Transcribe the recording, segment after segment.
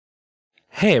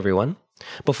Hey everyone.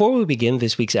 Before we begin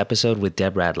this week's episode with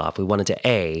Deb Radloff, we wanted to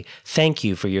A, thank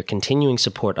you for your continuing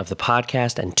support of the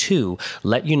podcast, and 2,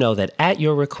 let you know that at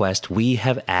your request, we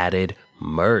have added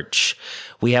merch.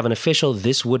 We have an official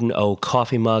This Wouldn't O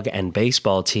coffee mug and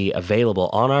baseball tee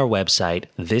available on our website,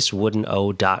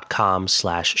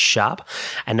 thiswouldn'to.com/shop.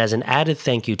 And as an added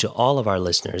thank you to all of our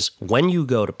listeners, when you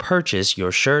go to purchase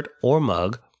your shirt or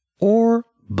mug, or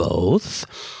both,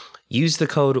 use the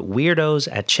code WEIRDOS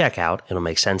at checkout. It'll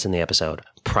make sense in the episode.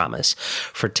 Promise.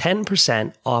 For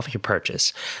 10% off your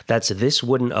purchase. That's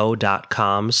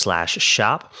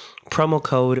thiswouldn'to.com/shop. Promo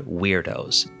code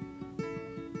WEIRDOS.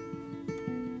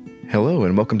 Hello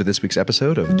and welcome to this week's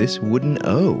episode of This Wouldn't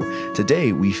O.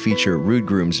 Today we feature Rude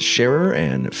Groom's sharer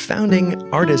and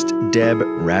founding artist Deb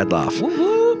Radloff.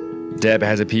 Woo-hoo. Deb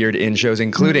has appeared in shows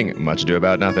including Much Ado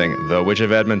About Nothing, The Witch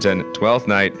of Edmonton, Twelfth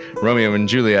Night, Romeo and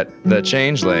Juliet, The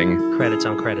Changeling. Credits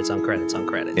on credits on credits on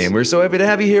credits. And we're so happy to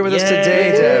have you here with us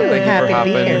today, Deb. Thank you for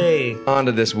Happy to be hopping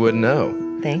onto This Wouldn't O.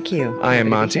 Thank you. I am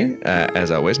Monty, as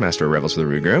always, Master of Revels for the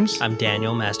Rude Grooms. I'm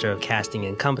Daniel, Master of Casting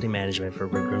and Company Management for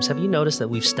Rude Grooms. Have you noticed that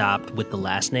we've stopped with the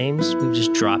last names? We've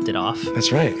just dropped it off.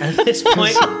 That's right. At this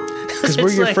point, Because we're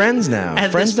your friends now.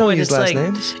 At Friends this don't point, use it's last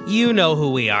like, names. you know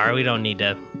who we are. We don't need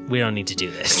to do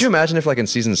this. Could you imagine if, like, in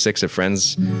season 6 of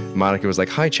Friends, Monica was like,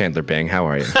 "Hi, Chandler Bing, how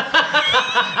are you?"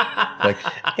 Like,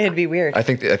 It'd be weird. I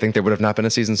think there would have not been a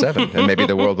season 7, and maybe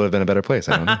the world would have been a better place.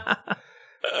 I don't know.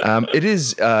 It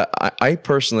is. I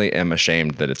personally am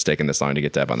ashamed that it's taken this long to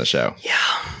get Deb on the show. Yeah.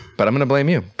 But I'm going to blame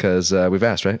you because we've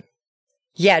asked, right?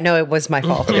 Yeah, no, it was my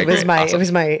fault. Okay, it was great. my Awesome. it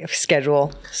was my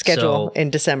schedule. So- In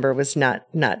December was not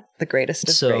the greatest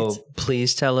of So grades.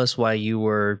 please tell us why you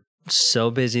were so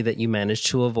busy that you managed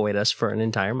to avoid us for an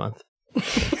entire month.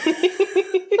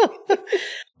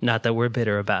 Not that we're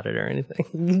bitter about it or anything.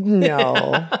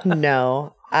 No.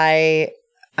 I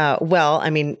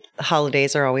mean,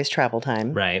 holidays are always travel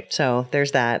time. Right. So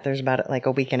there's that. There's about like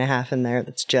a week and a half in there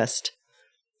that's just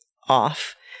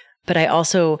off. But I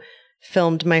also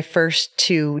filmed my first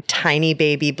 2 tiny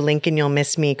baby Blink and You'll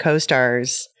Miss Me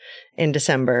co-stars in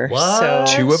December. What? So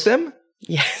 2 of them?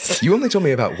 yes. You only told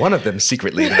me about one of them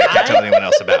secretly that I can't tell anyone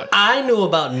else about. I knew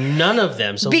about none of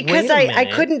them. So Because wait a I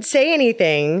minute. couldn't say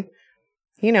anything.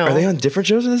 You know. Are they on different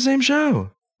shows or the same show?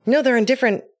 No, they're in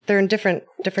different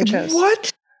shows.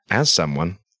 What? As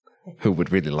someone who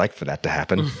would really like for that to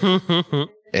happen, and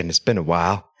it's been a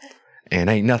while, and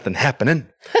ain't nothing happening.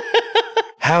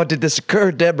 How did this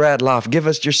occur, Deb Radloff? Give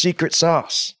us your secret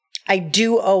sauce. I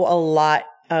do owe a lot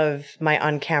of my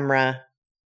on-camera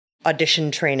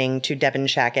audition training to Devin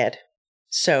Shackett.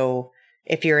 So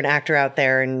if you're an actor out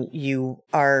there and you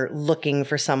are looking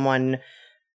for someone,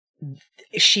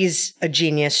 she's a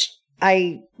genius.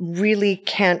 I really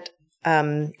can't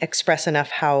express enough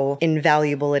how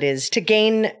invaluable it is to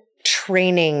gain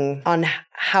training on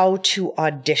how to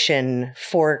audition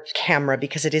for camera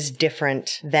because it is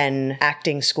different than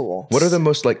acting school. What are the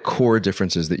most core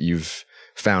differences that you've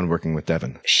found working with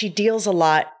Devin? She deals a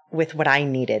lot with what I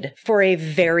needed. For a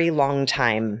very long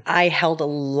time, I held a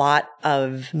lot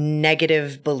of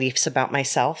negative beliefs about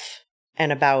myself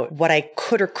and about what I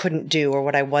could or couldn't do or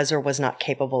what I was or was not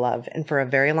capable of. And for a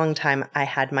very long time, I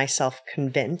had myself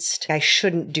convinced I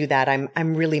shouldn't do that.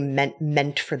 I'm really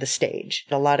meant for the stage.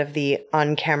 A lot of the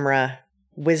on-camera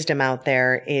wisdom out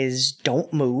there is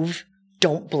don't move,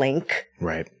 don't blink,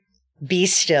 Right. be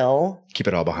still. Keep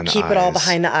it all behind the eyes. Keep it all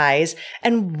behind the eyes.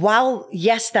 And while,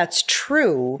 yes, that's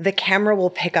true, the camera will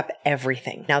pick up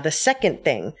everything. Now, the second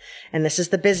thing, and this is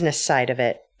the business side of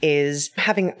it, is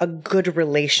having a good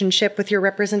relationship with your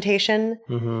representation.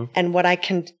 Mm-hmm. And what I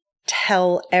can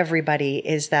tell everybody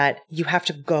is that you have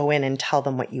to go in and tell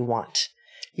them what you want.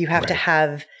 You have to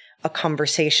have a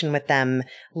conversation with them,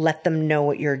 let them know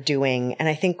what you're doing. And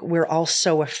I think we're all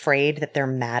so afraid that they're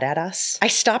mad at us. I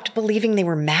stopped believing they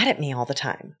were mad at me all the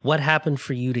time. What happened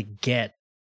for you to get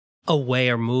away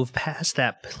or move past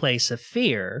that place of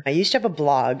fear? I used to have a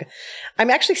blog.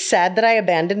 I'm actually sad that I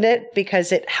abandoned it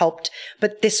because it helped,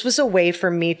 but this was a way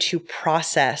for me to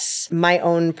process my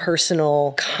own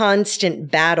personal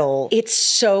constant battle. It's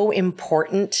so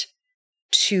important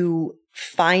to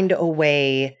find a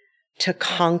way to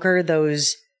conquer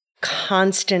those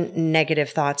constant negative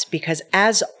thoughts because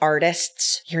as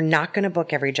artists, you're not going to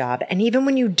book every job. And even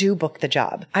when you do book the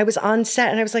job, I was on set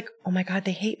and I was like, oh my God,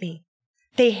 they hate me.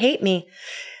 They hate me.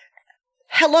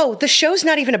 Hello, the show's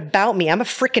not even about me. I'm a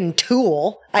freaking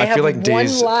tool. I have feel like one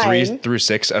days line. 3 through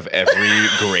 6 of every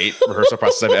great rehearsal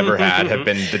process I've ever had have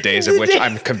been the days of which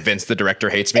I'm convinced the director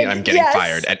hates me and I'm getting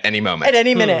fired at any moment. At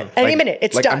any minute. Any minute.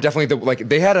 It's like done. I'm definitely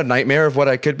they had a nightmare of what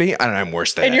I could be, and I'm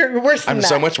worse than it. And you're worse than I'm that.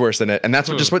 so much worse than it. And that's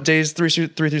just what days 3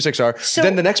 through 6 are. So-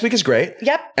 then the next week is great.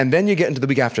 Yep. And then you get into the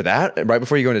week after that, right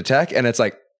before you go into tech, and it's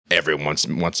like, everyone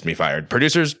wants me fired.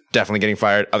 Producers definitely getting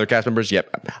fired. Other cast members, yep.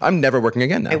 I'm never working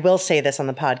again now. I will say this on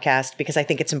the podcast because I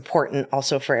think it's important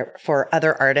also for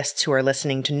other artists who are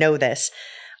listening to know this.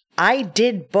 I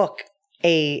did book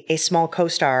a small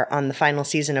co-star on the final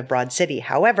season of Broad City.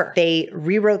 However, they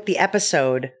rewrote the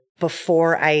episode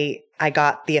before I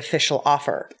got the official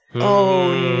offer.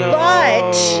 Oh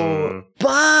no.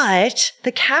 But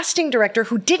the casting director,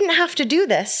 who didn't have to do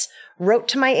this, wrote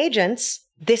to my agents.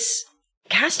 This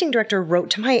casting director wrote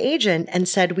to my agent and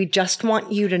said, we just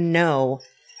want you to know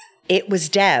it was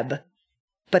Deb,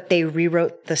 but they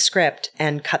rewrote the script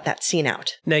and cut that scene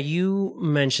out. Now, you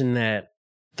mentioned that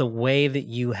the way that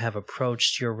you have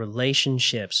approached your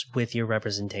relationships with your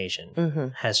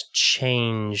representation has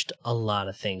changed a lot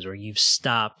of things, where you've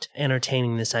stopped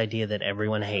entertaining this idea that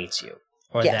everyone hates you.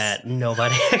 Or Yes. that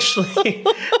nobody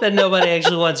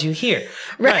actually wants you here.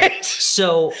 Right.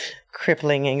 So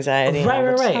Crippling anxiety. Right.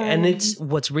 all the And time. it's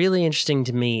what's really interesting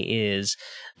to me is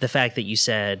the fact that you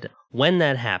said when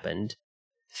that happened,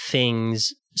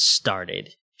 things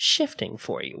started shifting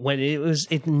for you. When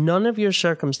none of your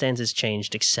circumstances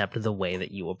changed except the way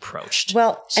that you approached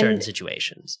certain and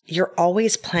situations. You're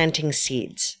always planting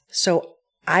seeds. So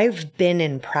I've been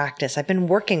in practice. I've been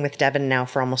working with Devin now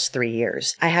for almost 3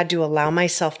 years. I had to allow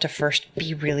myself to first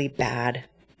be really bad.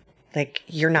 Like,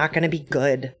 you're not going to be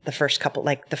good the first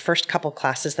couple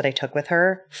classes that I took with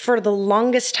her. For the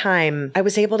longest time, I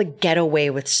was able to get away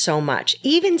with so much.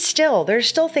 Even still, there's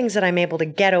still things that I'm able to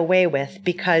get away with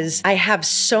because I have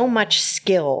so much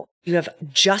skill. You have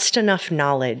just enough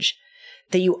knowledge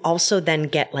that you also then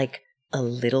get like a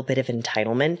little bit of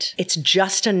entitlement. It's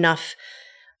just enough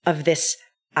of this,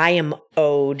 I am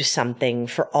owed something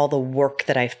for all the work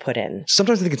that I've put in.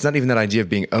 Sometimes I think it's not even that idea of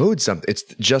being owed something. It's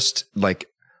just like,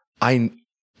 I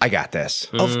got this.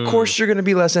 Of course you're going to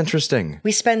be less interesting.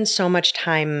 We spend so much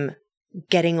time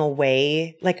getting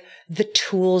away. Like, the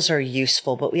tools are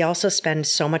useful, but we also spend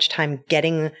so much time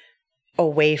getting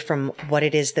away from what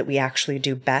it is that we actually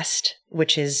do best,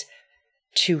 which is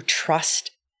to trust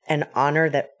and honor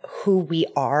that who we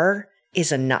are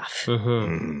is enough.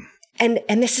 And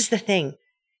this is the thing.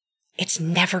 It's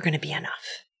never going to be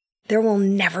enough. There will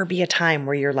never be a time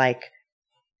where you're like,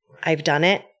 I've done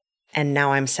it and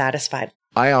now I'm satisfied.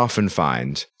 I often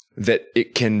find that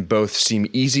it can both seem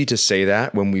easy to say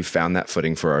that when we've found that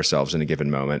footing for ourselves in a given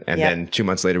moment. And then 2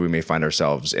 months later, we may find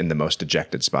ourselves in the most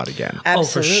dejected spot again.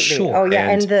 Absolutely. for sure. Oh, yeah.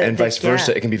 And vice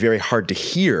versa. It can be very hard to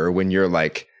hear when you're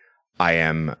like, I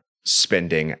am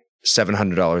spending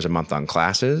 $700 a month on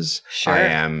classes. Sure. I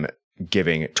am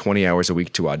giving 20 hours a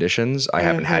week to auditions. I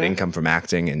haven't had income from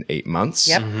acting in 8 months.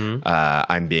 Yep.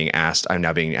 I'm now being asked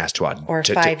to audition. Or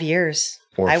 5 years.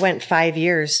 I went 5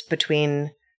 years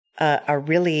between a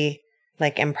really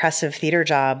like impressive theater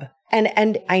job.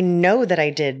 And I know that I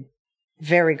did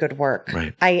very good work.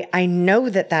 Right. I know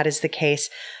that is the case,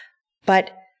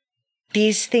 but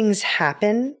these things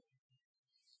happen.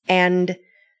 And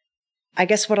I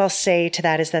guess what I'll say to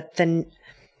that is that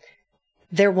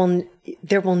there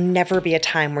will never be a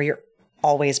time where you're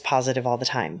always positive all the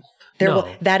time.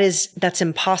 That's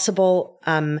impossible.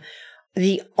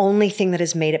 The only thing that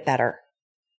has made it better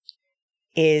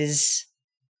is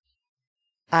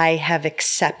I have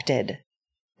accepted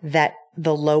that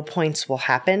the low points will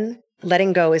happen.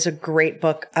 Letting Go is a great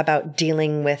book about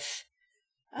dealing with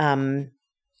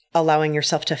allowing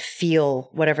yourself to feel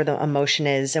whatever the emotion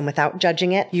is, and without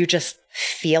judging it, you just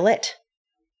feel it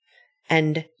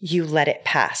and you let it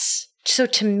pass. So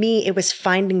to me, it was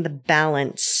finding the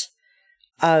balance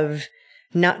of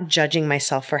not judging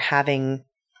myself for having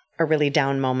a really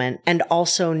down moment and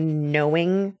also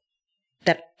knowing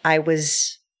that I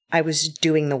was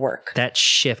doing the work. That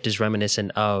shift is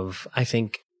reminiscent of, I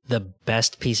think, the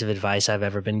best piece of advice I've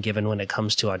ever been given when it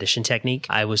comes to audition technique.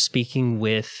 I was speaking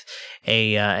with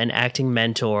an acting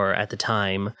mentor at the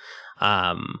time,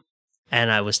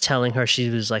 and I was telling her, she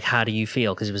was like, how do you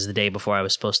feel? Because it was the day before I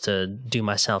was supposed to do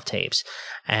my self-tapes.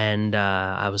 And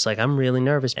I was like, I'm really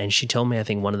nervous. And she told me, I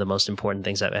think, one of the most important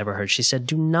things I've ever heard. She said,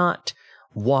 do not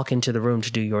walk into the room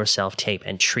to do your self-tape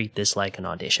and treat this like an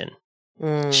audition.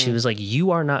 She was like,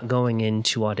 you are not going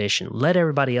into audition. Let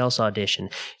everybody else audition.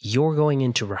 You're going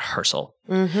into rehearsal.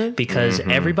 Because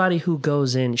everybody who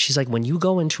goes in, she's like, when you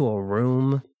go into a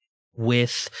room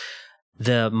with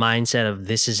the mindset of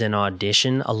this is an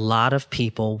audition, a lot of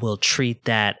people will treat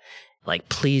that like,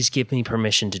 please give me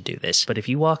permission to do this. But if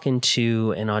you walk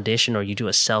into an audition or you do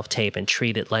a self-tape and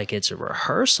treat it like it's a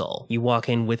rehearsal, you walk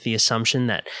in with the assumption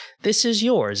that this is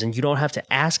yours and you don't have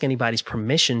to ask anybody's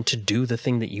permission to do the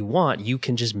thing that you want. You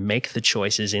can just make the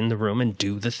choices in the room and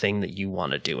do the thing that you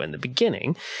want to do in the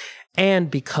beginning.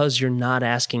 And because you're not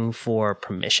asking for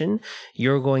permission,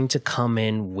 you're going to come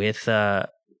in with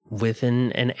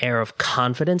an air of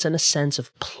confidence and a sense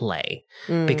of play,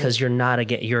 because you're not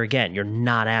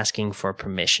asking for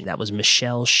permission. That was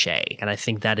Michelle Shea. And I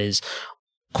think that is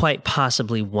quite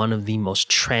possibly one of the most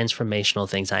transformational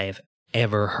things I have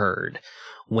ever heard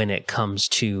when it comes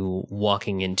to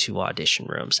walking into audition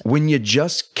rooms. When you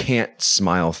just can't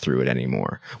smile through it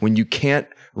anymore, when you can't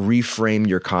reframe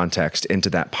your context into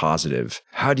that positive,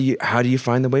 how do you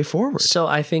find the way forward? So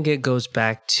I think it goes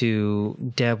back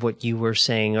to, Deb, what you were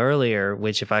saying earlier,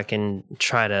 which if I can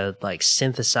try to like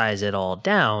synthesize it all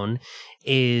down,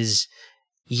 is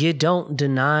you don't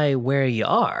deny where you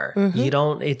are. You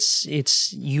don't,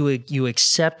 you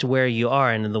accept where you are.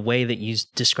 And in the way that you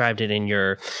described it in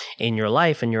your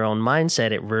life and your own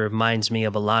mindset, it reminds me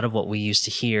of a lot of what we used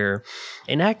to hear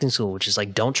in acting school, which is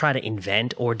like, don't try to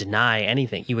invent or deny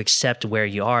anything. You accept where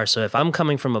you are. So if I'm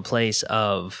coming from a place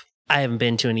of, I haven't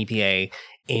been to an EPA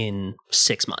in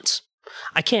 6 months,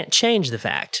 I can't change the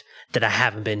fact that I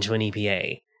haven't been to an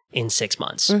EPA in 6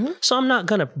 months. So I'm not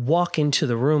going to walk into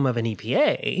the room of an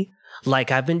EPA like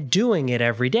I've been doing it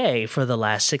every day for the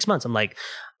last 6 months. I'm like,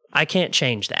 I can't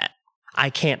change that. I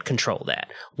can't control that.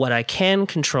 What I can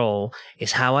control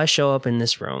is how I show up in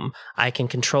this room. I can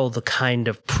control the kind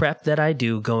of prep that I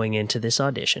do going into this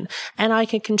audition, and I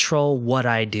can control what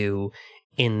I do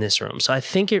in this room. So I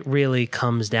think it really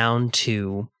comes down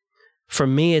to, for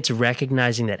me, it's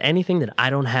recognizing that anything that I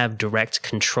don't have direct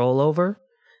control over,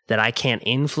 that I can't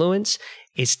influence,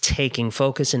 is taking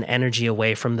focus and energy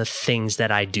away from the things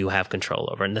that I do have control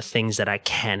over and the things that I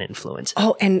can influence.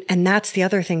 Oh, and that's the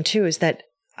other thing too, is that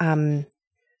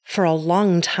for a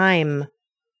long time,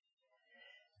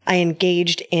 I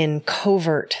engaged in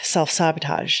covert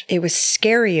self-sabotage. It was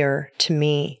scarier to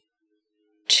me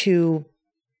to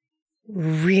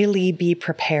really be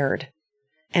prepared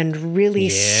and really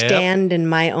stand in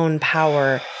my own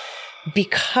power.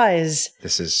 Because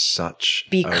this is such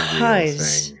a real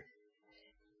thing.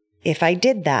 If I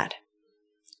did that,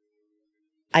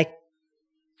 I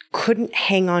couldn't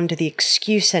hang on to the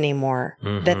excuse anymore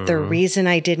that the reason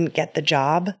I didn't get the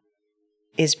job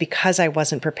is because I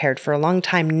wasn't prepared. For a long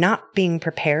time, not being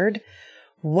prepared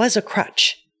was a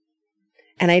crutch.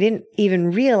 And I didn't even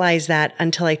realize that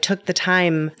until I took the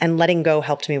time, and letting go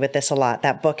helped me with this a lot.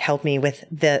 That book helped me with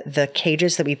the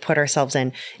cages that we put ourselves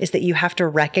in, is that you have to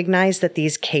recognize that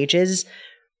these cages,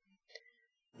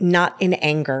 not in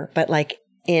anger, but like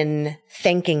in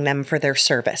thanking them for their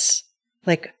service,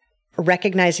 like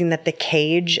recognizing that the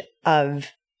cage of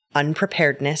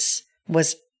unpreparedness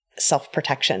was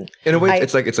self-protection. In a way,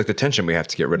 it's like the tension we have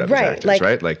to get rid of as actors,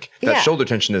 right? Like that shoulder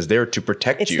tension is there to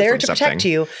protect you from something. Protect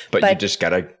you, but you just got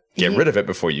to get rid of it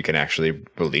before you can actually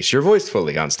release your voice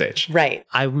fully on stage. Right.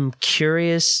 I'm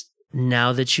curious,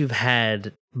 now that you've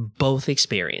had both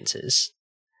experiences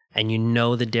and you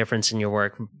know the difference in your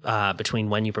work between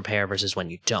when you prepare versus when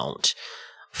you don't.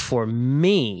 For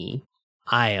me,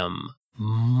 I am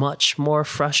much more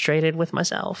frustrated with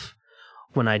myself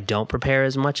when I don't prepare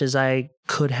as much as I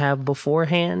could have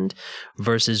beforehand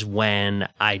versus when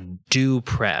I do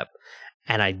prep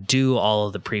and I do all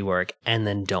of the pre-work and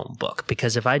then don't book.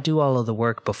 Because if I do all of the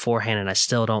work beforehand and I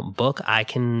still don't book,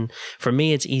 for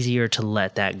me, it's easier to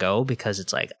let that go, because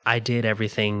it's like, I did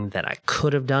everything that I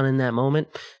could have done in that moment,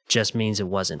 just means it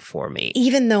wasn't for me.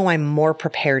 Even though I'm more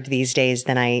prepared these days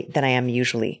than I am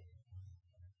usually,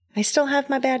 I still have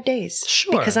my bad days.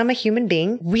 Sure. Because I'm a human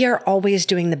being. We are always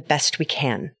doing the best we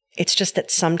can. It's just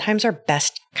that sometimes our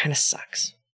best kind of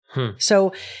sucks.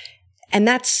 So, and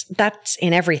that's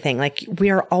in everything. Like, we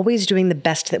are always doing the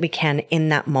best that we can in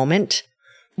that moment.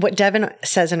 What Devin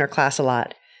says in her class a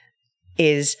lot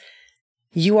is,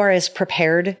 you are as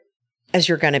prepared as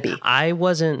you're going to be. I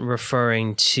wasn't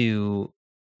referring to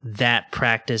that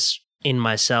practice in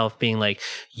myself being like,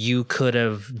 you could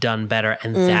have done better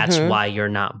and that's why you're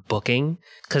not booking.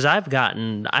 Because I've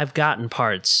gotten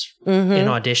parts in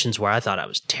auditions where I thought I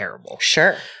was terrible.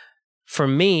 Sure. For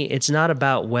me, it's not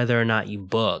about whether or not you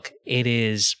book. It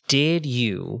is, did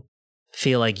you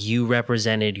feel like you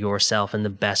represented yourself in the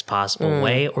best possible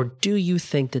way, or do you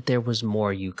think that there was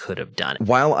more you could have done?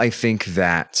 While I think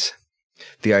that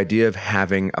the idea of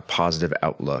having a positive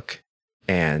outlook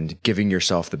and giving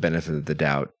yourself the benefit of the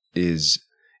doubt is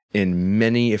in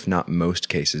many, if not most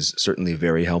cases, certainly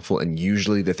very helpful and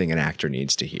usually the thing an actor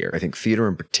needs to hear. I think theater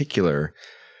in particular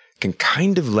can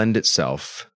kind of lend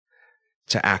itself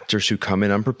to actors who come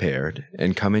in unprepared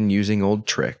and come in using old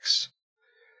tricks.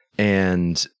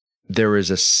 And there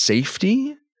is a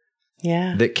safety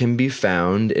that can be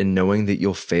found in knowing that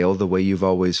you'll fail the way you've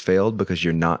always failed because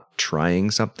you're not trying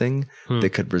something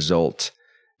that could result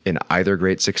in either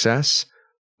great success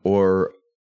or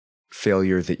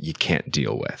failure that you can't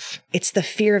deal with. It's the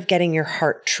fear of getting your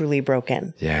heart truly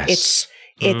broken. Yes.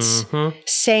 It's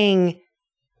saying...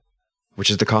 Which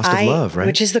is the cost of love, right?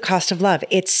 Which is the cost of love.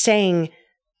 It's saying,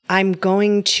 I'm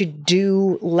going to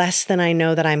do less than I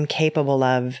know that I'm capable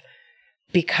of,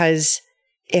 because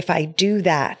if I do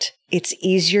that, it's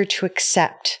easier to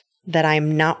accept that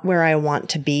I'm not where I want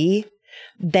to be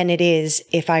than it is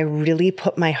if I really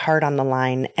put my heart on the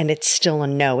line and it's still a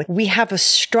no. We have a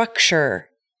structure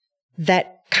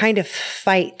that kind of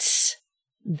fights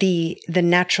the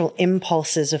natural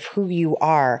impulses of who you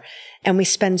are. And we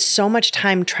spend so much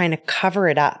time trying to cover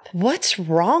it up. What's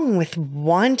wrong with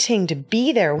wanting to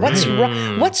be there? What's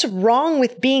wrong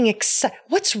with being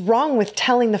what's wrong with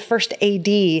telling the first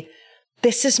AD,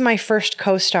 this is my first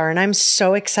co-star and I'm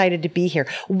so excited to be here?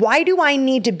 Why do I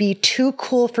need to be too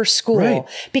cool for school? Right.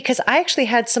 Because I actually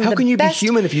had some of the best... How can you be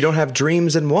human if you don't have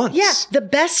dreams and wants? Yeah. The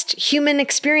best human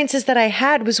experiences that I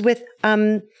had was with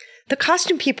the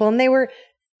costume people. And they were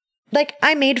like,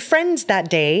 I made friends that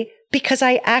day because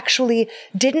I actually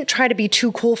didn't try to be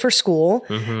too cool for school.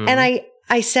 And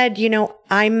I said, you know,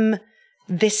 I'm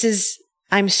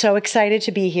so excited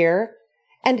to be here.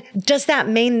 And does that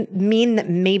mean that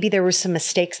maybe there were some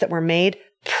mistakes that were made?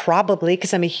 Probably,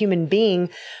 because I'm a human being.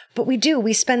 But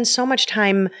we spend so much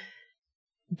time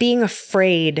being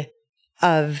afraid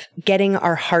of getting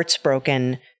our hearts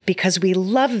broken because we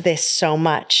love this so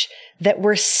much that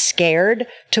we're scared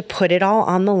to put it all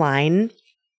on the line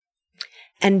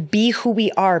and be who we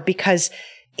are. Because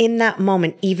in that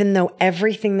moment, even though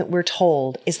everything that we're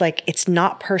told is like, it's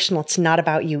not personal, it's not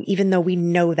about you, even though we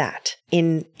know that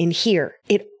in here,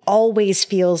 it always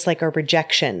feels like a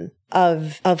rejection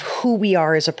of who we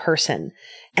are as a person.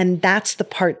 And that's the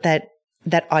part that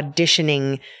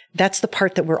auditioning, that's the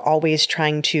part that we're always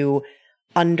trying to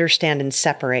understand and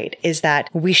separate, is that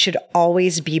we should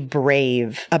always be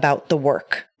brave about the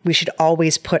work. We should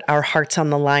always put our hearts on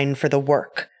the line for the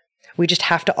work. We just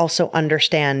have to also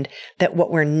understand that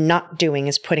what we're not doing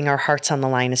is putting our hearts on the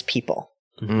line as people.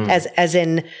 As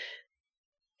in,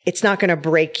 it's not going to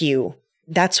break you.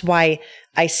 That's why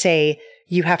I say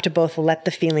you have to both let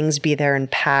the feelings be there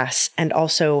and pass, and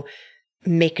also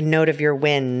make note of your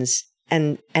wins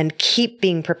and keep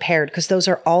being prepared, because those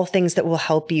are all things that will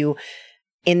help you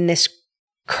in this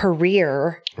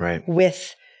career, right,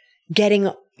 with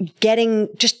getting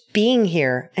just being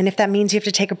here. And if that means you have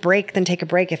to take a break, then take a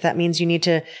break. If that means you need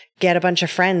to get a bunch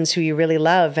of friends who you really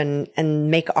love and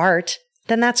make art,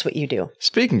 then that's what you do.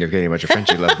 Speaking of getting a bunch of friends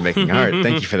you love making art,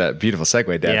 thank you for that beautiful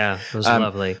segue, Deb. Yeah, it was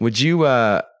lovely. Would you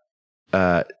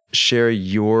share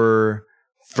your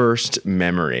first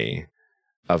memory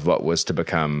of what was to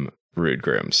become Rude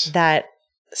Grooms? That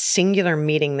singular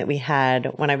meeting that we had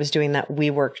when I was doing that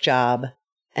WeWork job,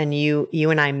 and you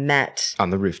and I met on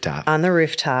the rooftop.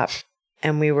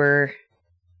 And we were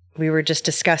just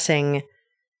discussing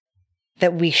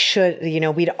that we should,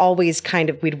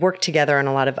 we'd worked together on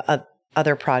a lot of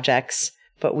other projects,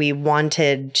 but we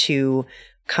wanted to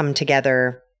come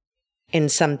together in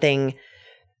something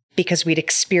because we'd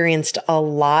experienced a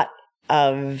lot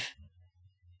of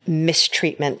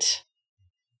mistreatment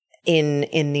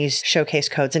in these showcase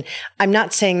codes. And I'm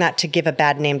not saying that to give a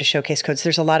bad name to showcase codes.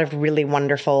 There's a lot of really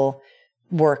wonderful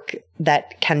work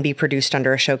that can be produced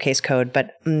under a showcase code,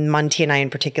 but Monty and I in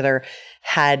particular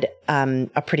had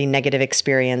a pretty negative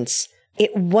experience.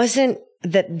 It wasn't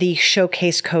that the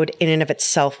showcase code in and of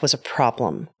itself was a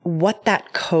problem. What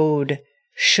that code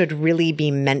should really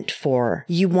be meant for,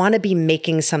 you want to be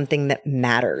making something that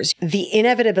matters. The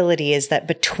inevitability is that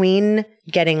between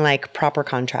getting like proper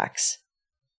contracts,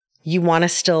 you want to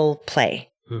still play.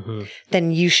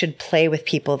 Then you should play with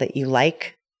people that you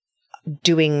like,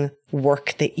 doing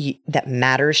work that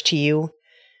matters to you,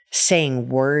 saying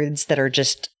words that are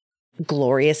just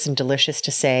glorious and delicious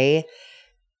to say.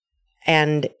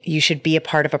 And you should be a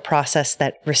part of a process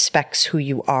that respects who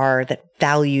you are, that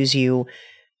values you,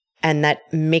 and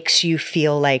that makes you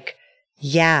feel like,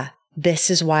 yeah,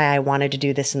 this is why I wanted to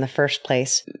do this in the first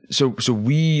place. So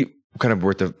we kind of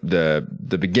were at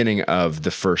the beginning of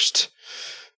the first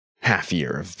half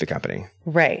year of the company.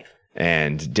 Right.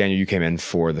 And Daniel, you came in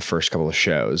for the first couple of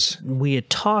shows. We had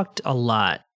talked a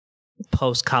lot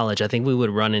post-college, I think we would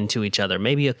run into each other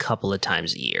maybe a couple of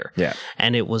times a year. Yeah.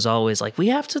 And it was always like, we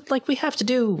have to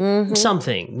do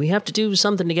something. We have to do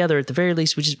something together at the very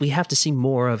least, we have to see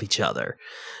more of each other,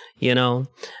 you know?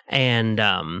 And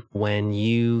when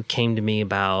you came to me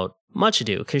about Much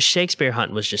Ado, because Shakespeare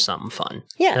Hunt was just something fun.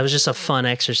 Yeah. That was just a fun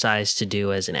exercise to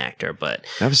do as an actor. But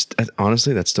That was,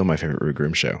 honestly, that's still my favorite Rude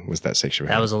Groom show, was that Shakespeare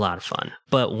Hunt. that was a lot of fun.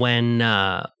 But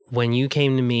when you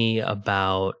came to me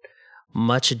about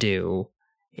Much Ado,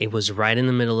 it was right in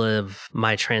the middle of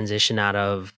my transition out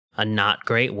of a not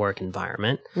great work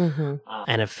environment.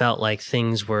 And it felt like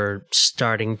things were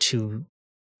starting to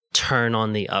turn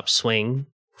on the upswing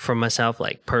for myself,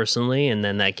 like personally. And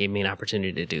then that gave me an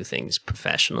opportunity to do things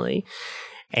professionally.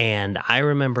 And I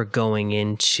remember going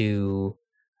into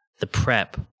the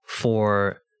prep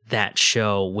for that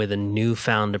show with a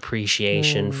newfound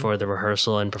appreciation for the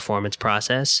rehearsal and performance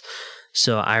process.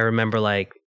 So I remember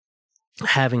like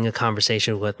having a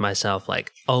conversation with myself,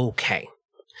 like, okay,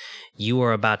 you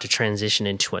are about to transition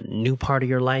into a new part of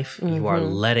your life. You are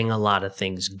letting a lot of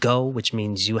things go, which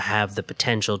means you have the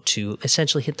potential to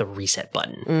essentially hit the reset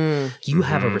button. You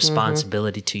have a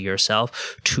responsibility to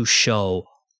yourself to show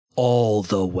all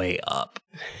the way up.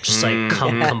 Just like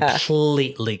come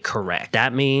completely correct.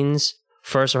 That means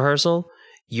first rehearsal,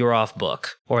 you're off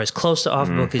book, or as close to off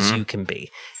book as you can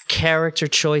be. Character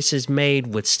choices made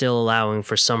with still allowing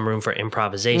for some room for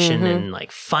improvisation and like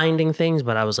finding things.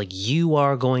 But I was like, you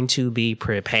are going to be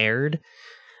prepared,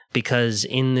 because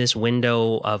in this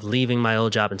window of leaving my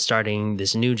old job and starting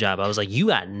this new job, I was like, you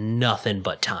got nothing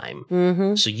but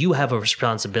time. So you have a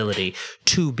responsibility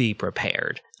to be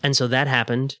prepared. And so that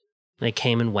happened. And it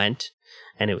came and went,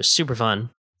 and it was super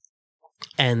fun.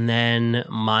 And then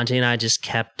Monty and I just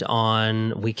kept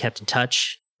in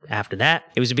touch after that.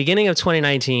 It was the beginning of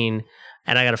 2019,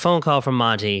 and I got a phone call from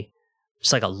Monty.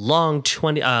 It's like a long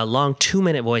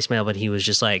 2-minute voicemail, but he was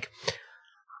just like,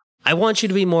 I want you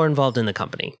to be more involved in the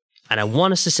company, and I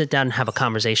want us to sit down and have a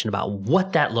conversation about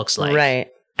what that looks like. Right.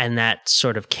 And that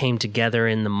sort of came together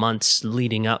in the months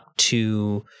leading up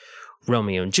to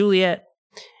Romeo and Juliet.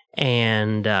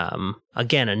 And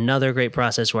again, another great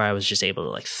process where I was just able to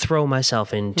like throw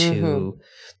myself into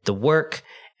the work.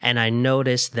 And I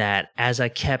noticed that as I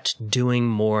kept doing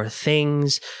more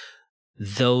things,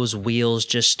 those wheels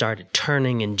just started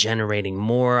turning and generating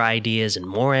more ideas and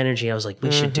more energy. I was like,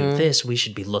 we should do this. We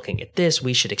should be looking at this.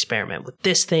 We should experiment with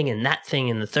this thing and that thing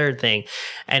and the third thing.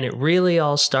 And it really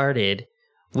all started.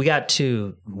 We got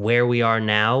to where we are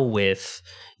now with,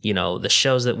 you know, the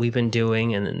shows that we've been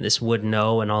doing and then this Would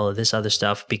Know and all of this other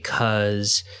stuff,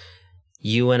 because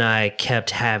you and I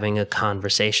kept having a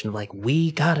conversation like,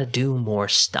 we got to do more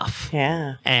stuff.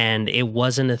 Yeah. And it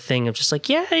wasn't a thing of just like,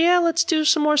 yeah, let's do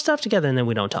some more stuff together. And then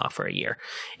we don't talk for a year.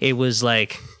 It was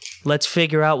like, let's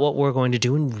figure out what we're going to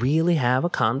do and really have a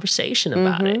conversation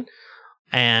about it.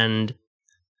 And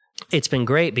it's been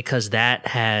great because that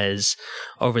has,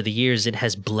 over the years, it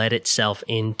has bled itself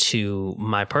into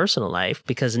my personal life,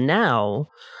 because now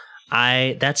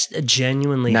that's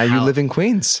genuinely now you live in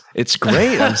Queens. It's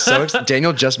great. I'm so excited.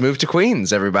 Daniel just moved to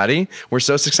Queens, everybody. We're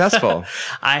so successful.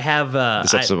 I have...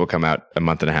 this episode will come out a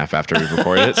month and a half after we've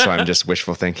recorded it, so I'm just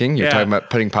wishful thinking. You're talking about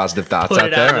putting positive thoughts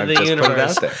out there. I'm just putting it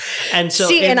out there. And so,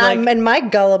 see, and my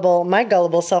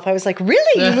gullible self, I was like,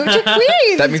 really? You moved to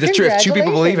Queens? That means it's true. If 2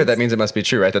 people believe it, that means it must be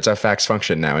true, right? That's how facts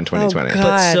function now in 2020.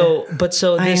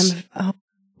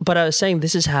 But I was saying,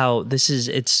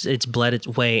 it's bled its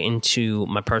way into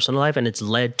my personal life, and it's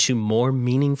led to more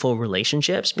meaningful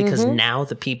relationships, because now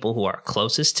the people who are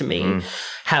closest to me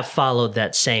have followed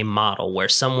that same model where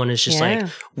someone is just like,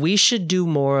 we should do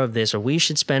more of this, or we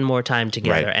should spend more time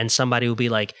together. Right. And somebody will be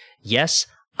like, yes,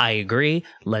 I agree.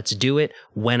 Let's do it.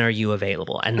 When are you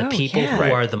available? And the people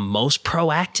who are the most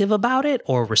proactive about it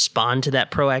or respond to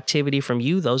that proactivity from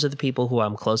you, those are the people who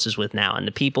I'm closest with now. And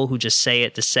the people who just say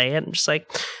it to say it, I'm just like,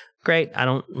 great, I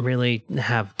don't really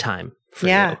have time for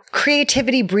you.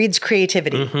 Creativity breeds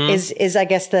creativity is I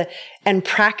guess and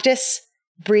practice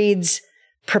breeds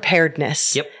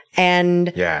preparedness. Yep.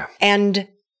 And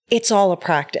it's all a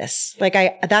practice. Like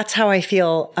that's how I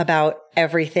feel about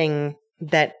everything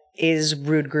that is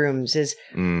Rude Grooms, is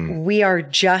we are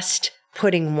just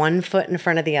putting one foot in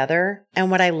front of the other.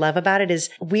 And what I love about it is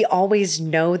we always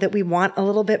know that we want a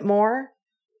little bit more,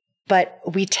 but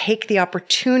we take the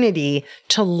opportunity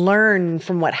to learn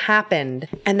from what happened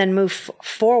and then move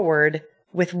forward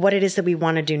with what it is that we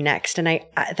want to do next. And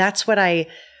that's what I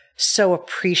so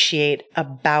appreciate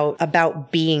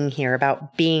about being here,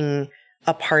 about being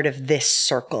a part of this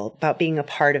circle, about being a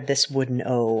part of this Would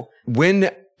Know. When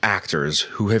actors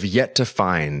who have yet to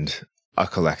find a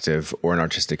collective or an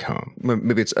artistic home.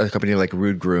 Maybe it's a company like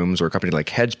Rude Grooms or a company like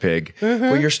Hedgepig,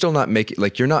 where you're still not making,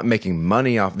 like, you're not making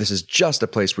money off. This is just a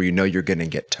place where you know you're going to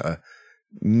get to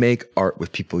make art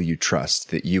with people you trust,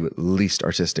 that you at least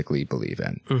artistically believe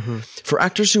in. For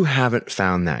actors who haven't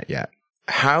found that yet,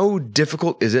 how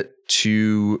difficult is it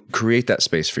to create that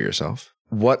space for yourself?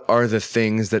 What are the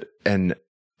things that an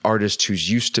artist who's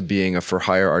used to being a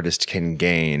for-hire artist can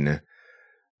gain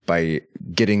by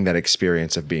getting that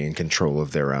experience of being in control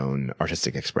of their own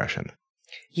artistic expression?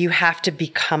 You have to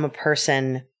become a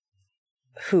person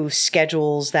who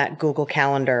schedules that Google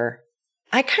Calendar.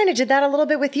 I kind of did that a little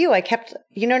bit with you. I kept,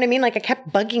 you know what I mean? Like, I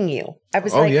kept bugging you. I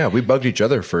was like, yeah, we bugged each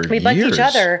other for years. We bugged each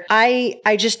other. I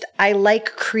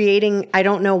like creating, I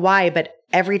don't know why, but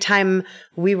every time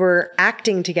we were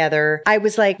acting together, I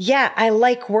was like, yeah, I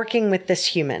like working with this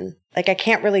human. Like, I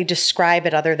can't really describe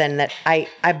it other than that I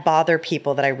bother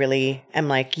people that I really am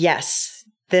like, yes,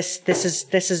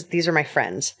 these are my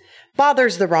friends.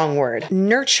 Bother's the wrong word.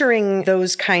 Nurturing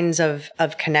those kinds of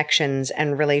connections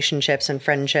and relationships and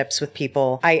friendships with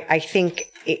people, I think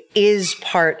it is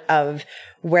part of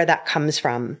where that comes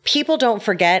from. People don't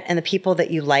forget, and the people that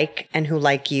you like and who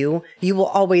like you will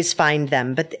always find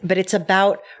them. But it's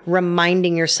about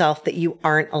reminding yourself that you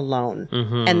aren't alone,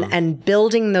 and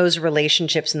building those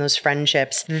relationships and those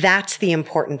friendships. That's the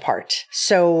important part.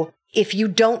 So if you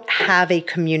don't have a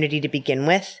community to begin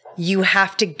with, you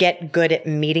have to get good at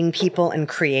meeting people and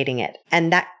creating it.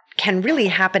 And that can really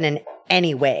happen in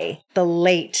any way. The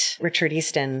late Richard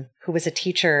Easton, who was a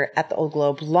teacher at the Old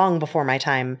Globe long before my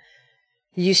time,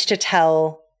 used to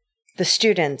tell the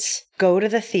students, go to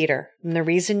the theater. And the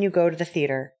reason you go to the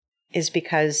theater is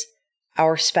because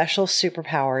our special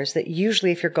superpowers, that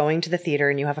usually if you're going to the theater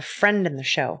and you have a friend in the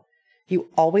show, you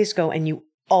always go and you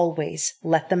always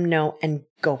let them know and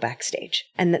go backstage.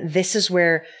 And this is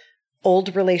where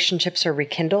old relationships are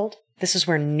rekindled. This is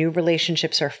where new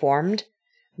relationships are formed.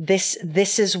 This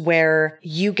is where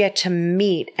you get to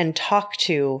meet and talk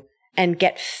to and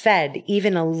get fed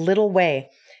even a little way.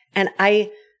 And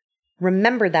I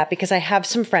remember that because I have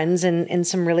some friends in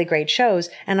some really great shows,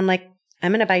 and I'm like,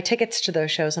 I'm going to buy tickets to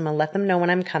those shows. I'm going to let them know when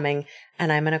I'm coming,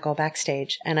 and I'm going to go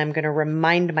backstage, and I'm going to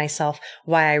remind myself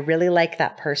why I really like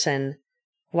that person,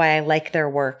 why I like their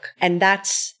work. And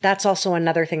that's also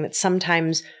another thing that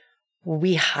sometimes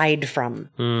we hide from,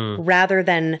 rather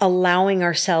than allowing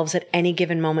ourselves at any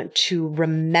given moment to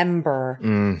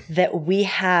remember that we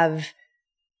have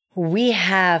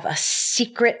a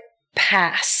secret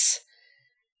pass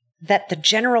that the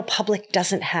general public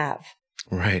doesn't have.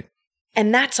 Right.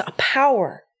 And that's a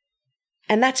power.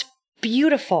 And that's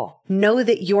beautiful. Know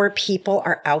that your people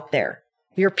are out there.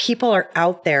 Your people are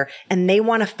out there, and they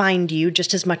want to find you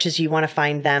just as much as you want to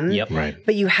find them. Yep. Right.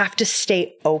 But you have to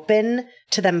stay open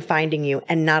to them finding you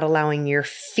and not allowing your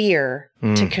fear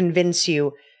to convince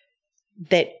you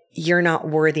that you're not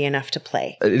worthy enough to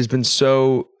play. It has been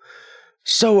so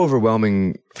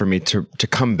overwhelming for me to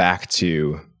come back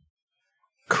to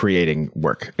creating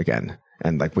work again,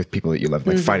 and like with people that you love,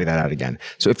 like finding that out again.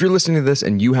 So if you're listening to this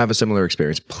and you have a similar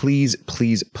experience, please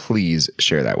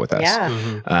share that with us. Yeah.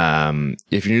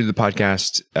 If you're new to the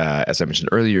podcast, as I mentioned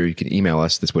earlier, you can email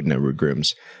us, This Wouldn't Know Rude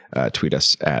Grooms, tweet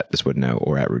us at This Wouldn't Know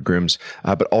or at Rude Grooms.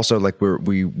 But also, like,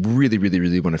 we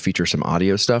really want to feature some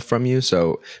audio stuff from you.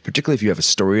 So particularly if you have a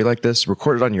story like this,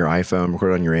 record it on your iPhone,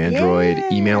 record it on your Android,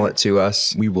 email it to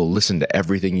us. We will listen to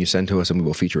everything you send to us, and we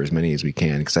will feature as many as we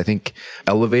can. Because I think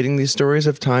elevating these stories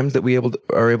of times that we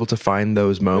are able to find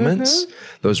those moments,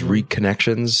 those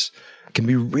reconnections, can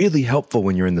be really helpful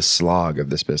when you're in the slog of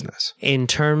this business. In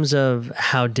terms of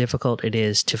how difficult it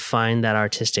is to find that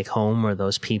artistic home or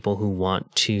those people who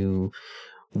want to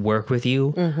work with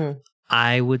you,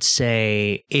 I would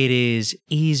say it is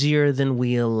easier than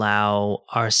we allow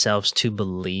ourselves to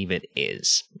believe it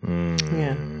is.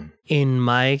 Yeah. In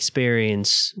my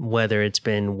experience, whether it's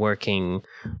been working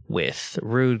with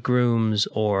Rude Grooms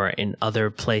or in other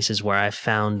places where I've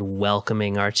found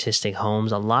welcoming artistic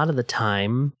homes, a lot of the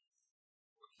time,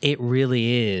 it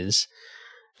really is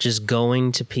just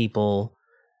going to people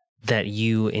that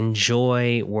you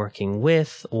enjoy working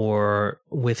with or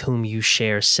with whom you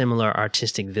share similar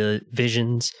artistic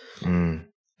visions and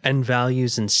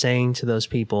values, and saying to those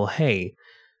people, hey,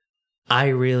 I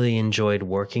really enjoyed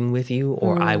working with you,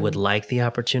 or I would like the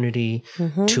opportunity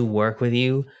to work with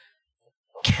you.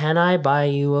 Can I buy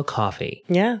you a coffee?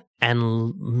 Yeah.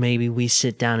 And maybe we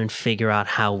sit down and figure out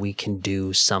how we can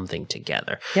do something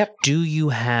together. Yep.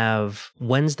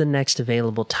 When's the next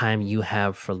available time you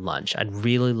have for lunch? I'd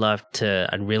really love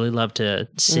to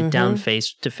sit down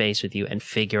face to face with you and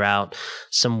figure out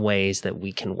some ways that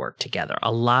we can work together.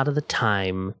 A lot of the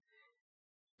time,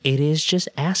 it is just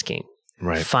asking.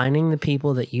 Right. Finding the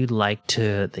people that you'd like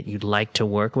to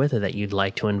work with or that you'd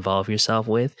like to involve yourself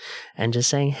with, and just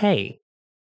saying, hey,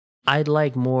 I'd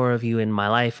like more of you in my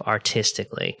life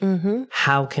artistically. Mm-hmm.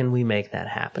 How can we make that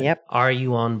happen? Yep. Are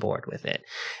you on board with it?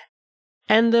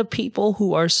 And the people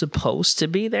who are supposed to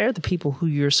be there, the people who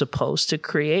you're supposed to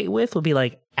create with, will be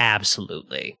like,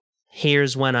 absolutely.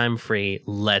 Here's when I'm free.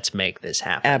 Let's make this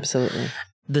happen. Absolutely.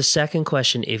 The second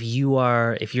question, if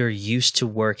you're used to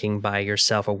working by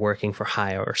yourself or working for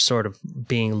hire or sort of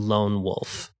being lone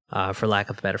wolf, for lack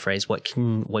of a better phrase, what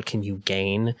can you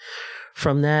gain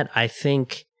from that? I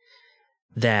think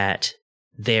that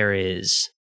there is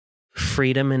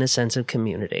freedom in a sense of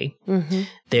community. Mm-hmm.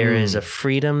 There is a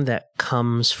freedom that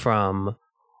comes from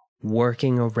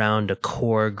working around a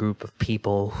core group of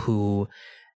people who,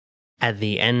 at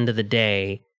the end of the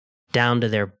day, down to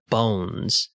their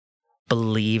bones,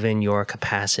 believe in your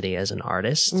capacity as an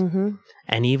artist. Mm-hmm.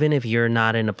 And even if you're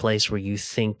not in a place where you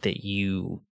think that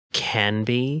you can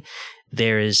be,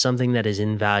 there is something that is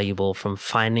invaluable from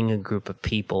finding a group of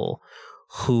people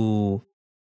who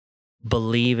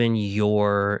believe in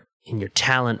your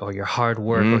talent or your hard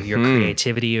work or your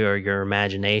creativity or your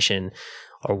imagination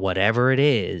or whatever it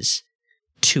is,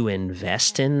 to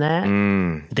invest in that.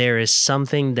 There is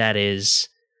something that is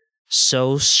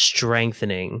so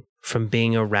strengthening from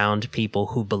being around people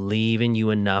who believe in you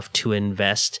enough to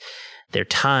invest their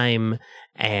time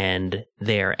and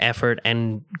their effort,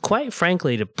 and quite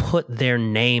frankly, to put their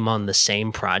name on the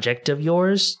same project of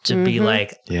yours, to be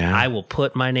like, I will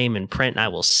put my name in print. I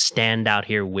will stand out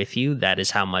here with you. That is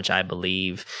how much I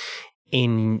believe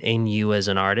in you as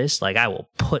an artist. Like, I will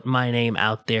put my name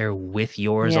out there with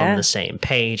yours on the same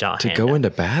page. I'll to go into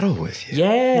battle with you.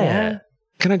 Yeah.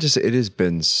 Can I just say, it has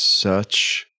been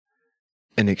such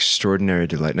an extraordinary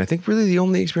delight. And I think really the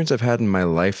only experience I've had in my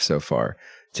life so far,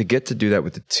 to get to do that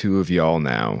with the two of y'all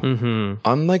now,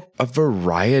 on like a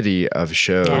variety of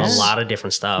shows. A lot of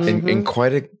different stuff. In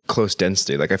quite a close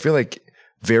density. Like, I feel like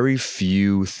very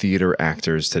few theater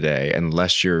actors today,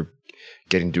 unless you're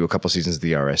getting to do a couple seasons of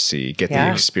the RSC, get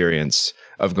the experience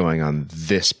of going on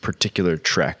this particular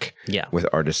trek with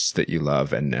artists that you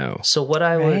love and know. So what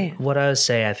I would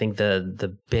say, I think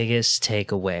the biggest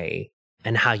takeaway,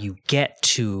 and how you get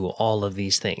to all of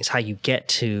these things, how you get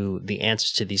to the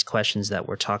answers to these questions that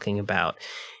we're talking about,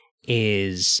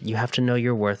 is you have to know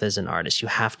your worth as an artist. You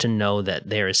have to know that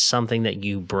there is something that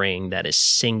you bring that is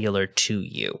singular to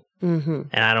you. And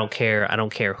I don't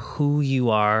care who you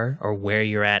are or where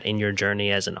you're at in your journey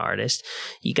as an artist.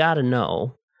 You got to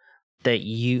know that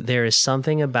there is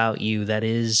something about you that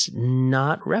is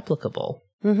not replicable.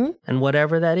 And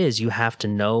whatever that is, you have to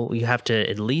know, you have to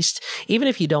at least, even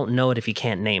if you don't know it, if you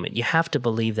can't name it, you have to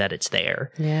believe that it's there.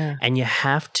 Yeah. And you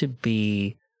have to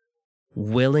be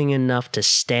willing enough to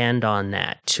stand on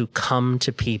that, to come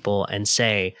to people and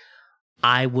say,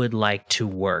 I would like to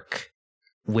work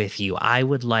with you. I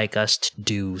would like us to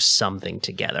do something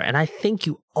together. And I think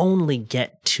you only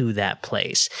get to that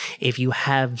place if you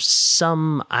have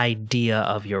some idea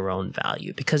of your own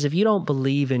value. Because if you don't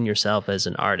believe in yourself as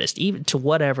an artist, even to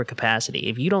whatever capacity,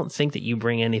 if you don't think that you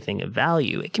bring anything of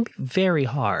value, it can be very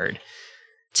hard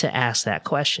to ask that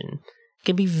question. It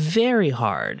can be very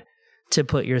hard to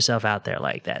put yourself out there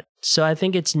like that. So I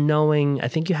think it's knowing, I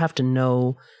think you have to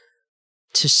know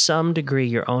to some degree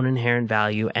your own inherent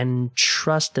value and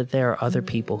trust that there are other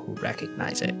people who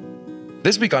recognize it.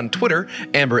 This week on Twitter,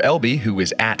 Amber Elby, who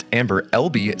is at Amber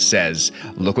Elby, says,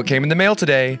 look what came in the mail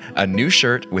today. A new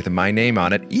shirt with my name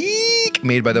on it. Eek!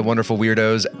 Made by the wonderful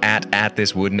weirdos at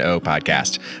This Wooden O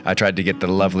podcast. I tried to get the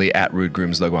lovely at Rude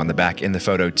Grooms logo on the back in the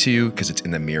photo too, because it's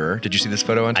in the mirror. Did you see this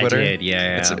photo on Twitter? I did,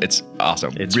 yeah. It's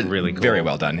awesome. It's really cool. Very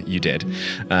well done. You did.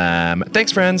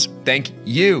 Thanks, friends. Thank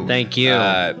you. Thank you.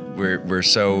 We're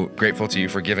so grateful to you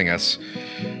for giving us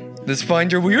this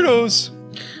Find Your Weirdos.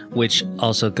 Which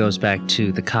also goes back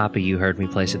to the copy you heard me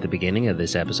place at the beginning of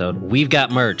this episode. We've got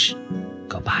merch.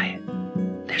 Go buy it.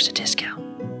 There's a discount.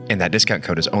 And that discount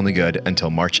code is only good until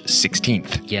March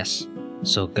 16th. Yes.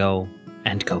 So go,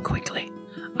 and go quickly.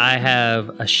 I have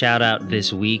a shout out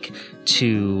this week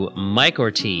to Mike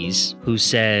Ortiz, who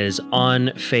says on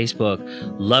Facebook,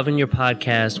 loving your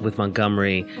podcast with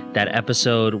Montgomery. That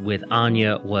episode with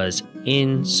Anya was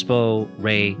inspiration.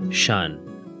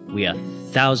 We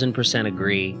 1,000%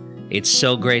 agree. It's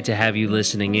so great to have you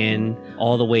listening in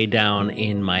all the way down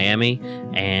in Miami,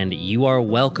 and you are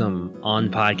welcome on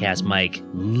Podcast Mike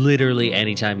literally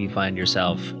anytime you find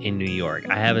yourself in New York.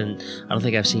 I don't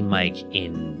think I've seen Mike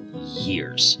in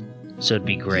years, so it'd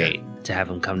be great to have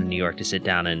him come to New York to sit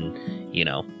down and,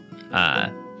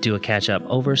 do a catch up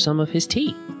over some of his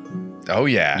tea. Oh,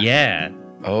 yeah. Yeah.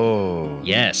 Oh.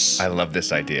 Yes. I love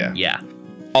this idea. Yeah.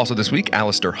 Also this week,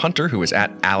 Alistair Hunter, who is at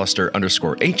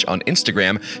Alistair_H on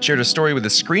Instagram, shared a story with a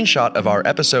screenshot of our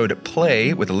episode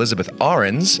Play with Elizabeth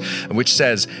Ahrens, which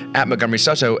says, at Montgomery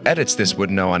Soto edits This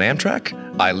Wouldn't Know on Amtrak.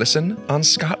 I listen on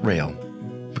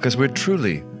ScotRail. Because we're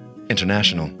truly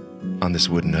international on This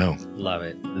Wouldn't Know. Love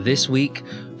it. This week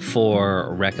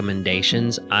for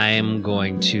recommendations, I'm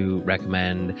going to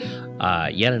recommend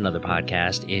yet another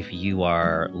podcast. If you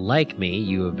are like me,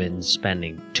 you have been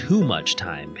spending too much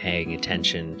time paying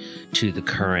attention to the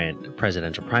current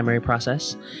presidential primary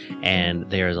process, and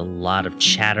there's a lot of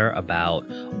chatter about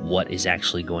what is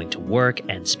actually going to work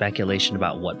and speculation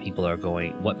about what people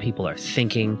are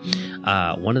thinking.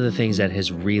 One of the things that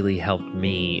has really helped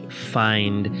me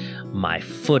find my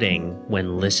footing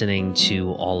when listening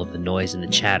to all of the noise and the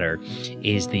chatter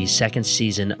is the second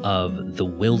season of The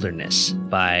Wilderness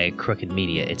by Crooked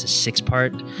Media. It's a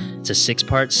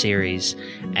six-part series,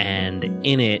 and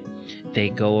in it they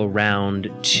go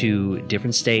around to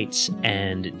different states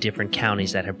and different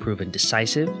counties that have proven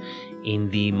decisive in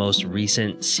the most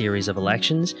recent series of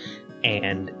elections,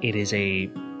 and it is a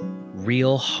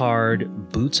real hard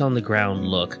boots on the ground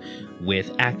look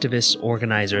with activists,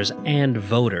 organizers, and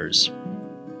voters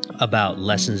about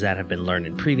lessons that have been learned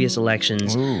in previous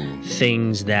elections,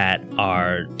 things that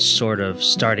are sort of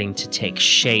starting to take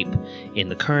shape in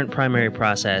the current primary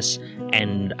process,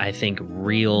 and I think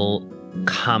real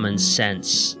common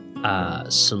sense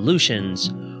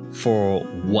solutions for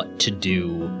what to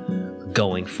do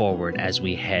going forward as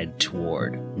we head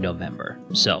toward November.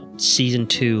 So, season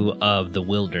 2 of The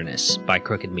Wilderness by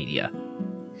Crooked Media.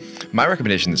 My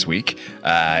recommendation this week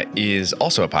is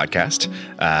also a podcast,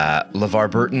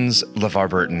 LeVar Burton's LeVar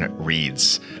Burton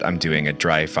Reads. I'm doing a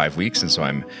dry 5 weeks, and so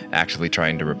I'm actively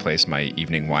trying to replace my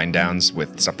evening wind downs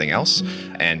with something else.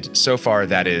 And so far,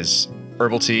 that is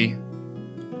herbal tea,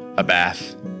 a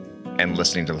bath, and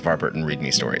listening to LeVar Burton read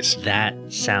me stories. That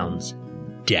sounds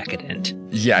decadent.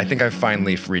 Yeah, I think I've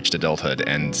finally reached adulthood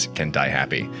and can die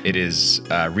happy. It is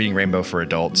Reading Rainbow for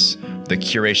adults. The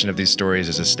curation of these stories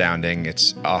is astounding.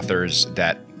 It's authors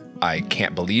that I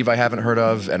can't believe I haven't heard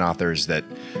of, and authors that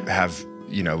have,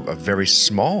 a very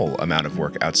small amount of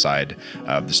work outside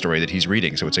of the story that he's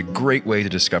reading. So it's a great way to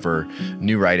discover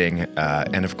new writing.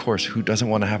 And of course, who doesn't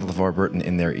want to have LeVar Burton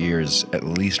in their ears at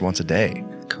least once a day?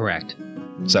 Correct.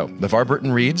 So, LeVar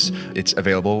Burton Reads, it's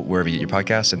available wherever you get your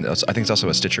podcasts, and I think it's also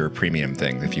a Stitcher premium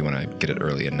thing if you want to get it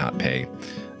early and not pay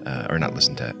or not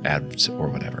listen to ads or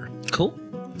whatever. Cool.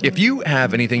 If you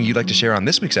have anything you'd like to share on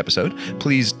this week's episode,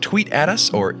 please tweet at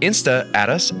us or Insta at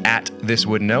us at This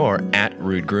Wouldn't Know or at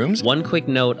Rude Grooms. One quick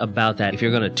note about that. If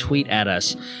you're going to tweet at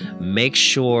us, make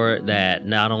sure that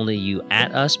not only you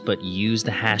at us, but use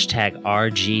the hashtag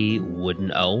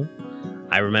RGWouldn'tknow.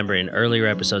 I remember in earlier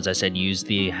episodes I said use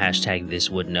the hashtag This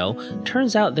Would Know.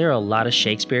 Turns out there are a lot of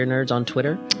Shakespeare nerds on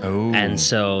Twitter. Oh. And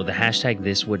so the hashtag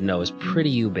This Would Know is pretty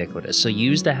ubiquitous. So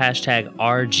use the hashtag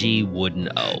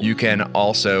RGWouldn'tknow. You can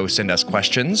also send us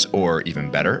questions, or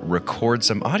even better, record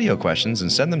some audio questions and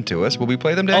send them to us. Will we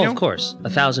play them, Daniel? Oh, of course.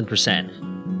 1,000%.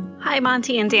 Hi,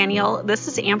 Monty and Daniel. This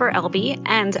is Amber Elby,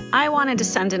 and I wanted to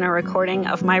send in a recording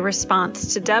of my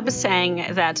response to Deb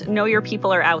saying that know your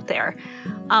people are out there.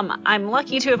 I'm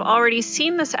lucky to have already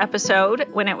seen this episode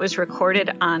when it was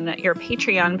recorded on your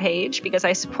Patreon page because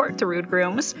I support the Rude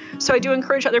Grooms, so I do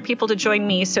encourage other people to join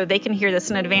me so they can hear this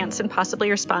in advance and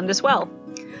possibly respond as well.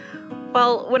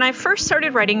 Well, when I first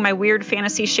started writing my weird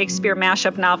fantasy Shakespeare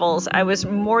mashup novels, I was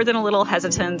more than a little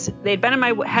hesitant. They'd been in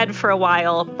my head for a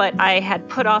while, but I had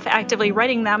put off actively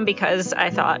writing them because I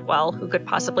thought, well, who could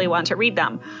possibly want to read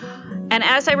them? And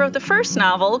as I wrote the first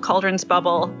novel, Cauldron's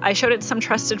Bubble, I showed it to some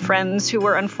trusted friends who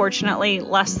were unfortunately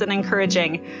less than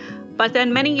encouraging. But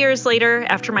then many years later,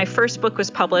 after my first book was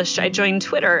published, I joined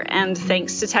Twitter, and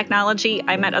thanks to technology,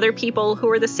 I met other people who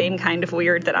were the same kind of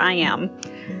weird that I am.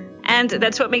 And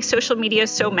that's what makes social media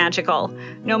so magical.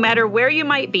 No matter where you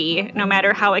might be, no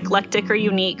matter how eclectic or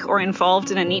unique or involved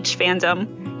in a niche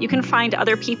fandom, you can find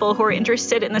other people who are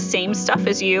interested in the same stuff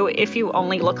as you if you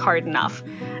only look hard enough.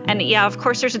 And yeah, of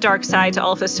course there's a dark side to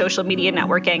all of this social media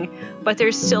networking, but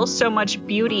there's still so much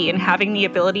beauty in having the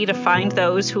ability to find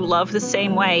those who love the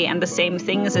same way and the same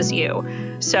things as you.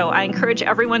 So I encourage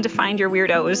everyone to find your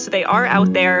weirdos. They are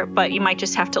out there, but you might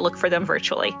just have to look for them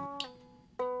virtually.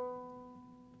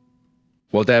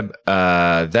 Well, Deb,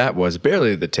 that was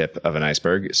barely the tip of an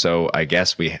iceberg, so I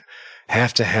guess we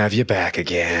have to have you back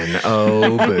again.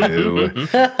 Oh, boo.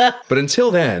 But until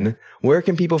then, where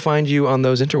can people find you on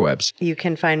those interwebs? You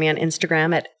can find me on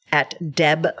Instagram at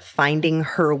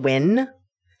DebFindingHerWin.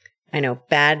 I know,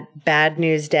 bad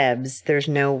news, Debs. There's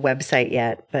no website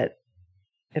yet, but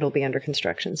it'll be under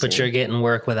construction soon. But you're getting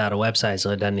work without a website, so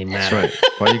it doesn't even matter. That's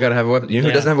right. Well, you got to have a website. You know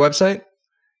who doesn't have a website?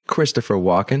 Christopher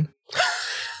Walken.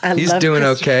 He's doing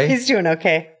okay. He's doing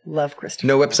okay. Love Christopher.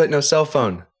 No website, no cell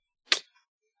phone.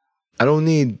 I don't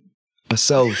need a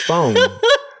cell phone.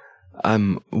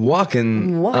 I'm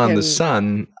walking on the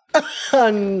sun.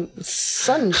 On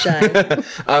sunshine.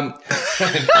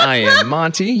 I am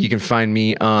Monty. You can find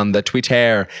me on the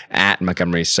Twitter at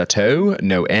Montgomery Sato,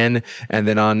 no N, and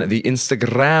then on the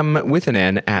Instagram with an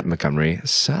N at Montgomery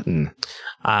Sutton.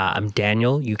 I'm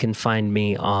Daniel. You can find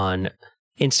me on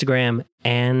Instagram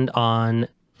and on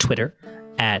Twitter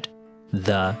at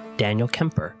the Daniel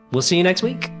Kemper. We'll see you next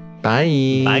week.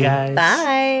 Bye. Bye, guys.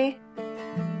 Bye.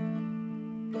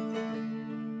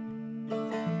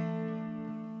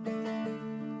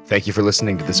 Thank you for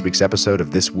listening to this week's episode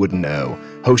of This Wouldn't Know,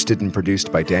 hosted and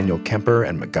produced by Daniel Kemper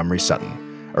and Montgomery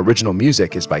Sutton. Original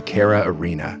music is by Kara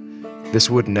Arena. This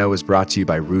Wouldn't Know is brought to you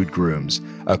by Rude Grooms,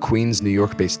 a Queens, New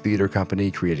York-based theater company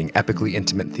creating epically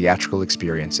intimate theatrical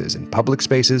experiences in public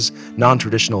spaces,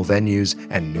 non-traditional venues,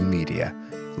 and new media.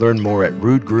 Learn more at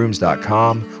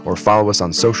rudegrooms.com or follow us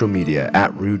on social media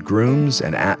at Rude Grooms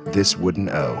and at This Wouldn't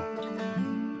Know.